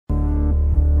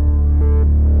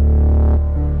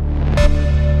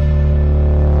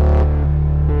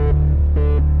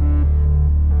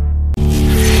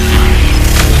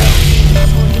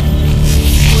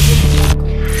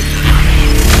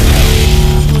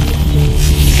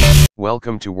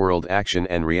Welcome to World Action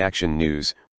and Reaction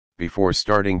News. Before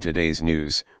starting today's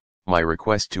news, my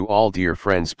request to all dear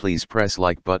friends, please press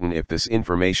like button if this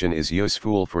information is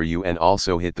useful for you, and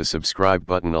also hit the subscribe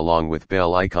button along with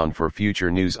bell icon for future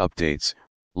news updates.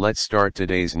 Let's start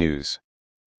today's news.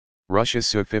 Russia's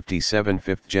Su-57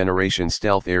 fifth generation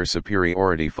stealth air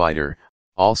superiority fighter,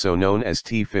 also known as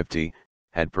T-50,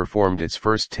 had performed its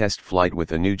first test flight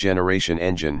with a new generation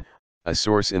engine, a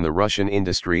source in the Russian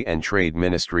Industry and Trade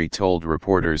Ministry told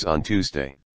reporters on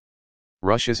Tuesday.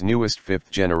 Russia's newest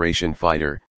fifth-generation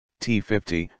fighter,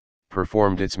 T-50,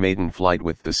 performed its maiden flight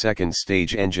with the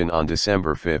second-stage engine on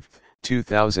December 5,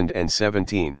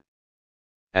 2017.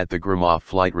 At the Gromov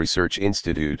Flight Research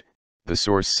Institute, the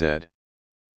source said.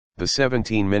 The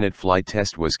 17-minute flight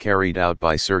test was carried out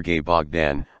by Sergei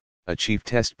Bogdan, a chief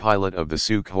test pilot of the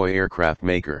Sukhoi aircraft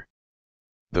maker.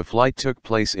 The flight took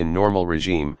place in normal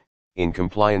regime, in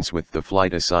compliance with the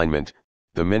flight assignment,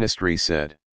 the ministry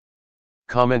said.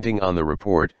 Commenting on the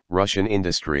report, Russian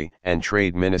Industry and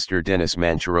Trade Minister Denis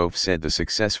Manturov said the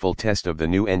successful test of the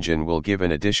new engine will give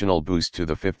an additional boost to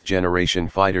the fifth-generation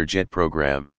fighter jet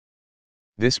program.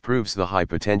 This proves the high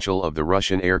potential of the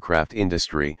Russian aircraft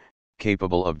industry,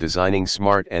 capable of designing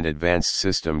smart and advanced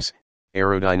systems,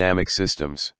 aerodynamic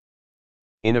systems,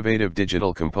 innovative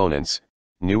digital components,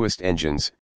 newest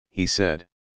engines, he said.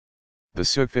 The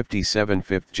Su-57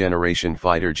 fifth-generation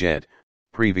fighter jet,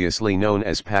 previously known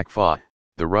as PAK-FA,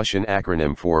 the Russian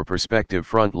acronym for Perspective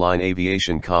Frontline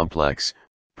Aviation Complex,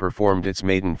 performed its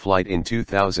maiden flight in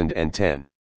 2010.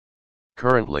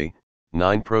 Currently,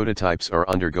 9 prototypes are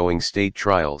undergoing state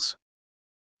trials.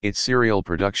 Its serial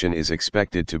production is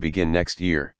expected to begin next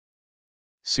year.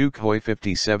 Sukhoi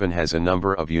 57 has a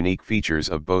number of unique features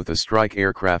of both a strike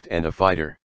aircraft and a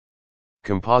fighter.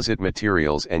 Composite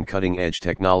materials and cutting-edge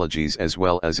technologies as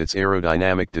well as its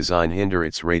aerodynamic design hinder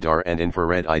its radar and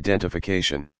infrared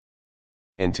identification.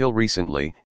 Until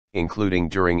recently, including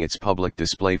during its public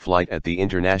display flight at the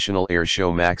International Air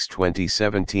Show MAX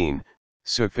 2017,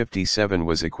 Su-57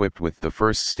 was equipped with the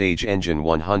first-stage engine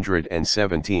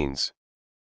 117s.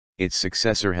 Its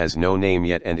successor has no name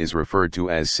yet and is referred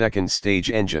to as second-stage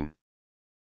engine.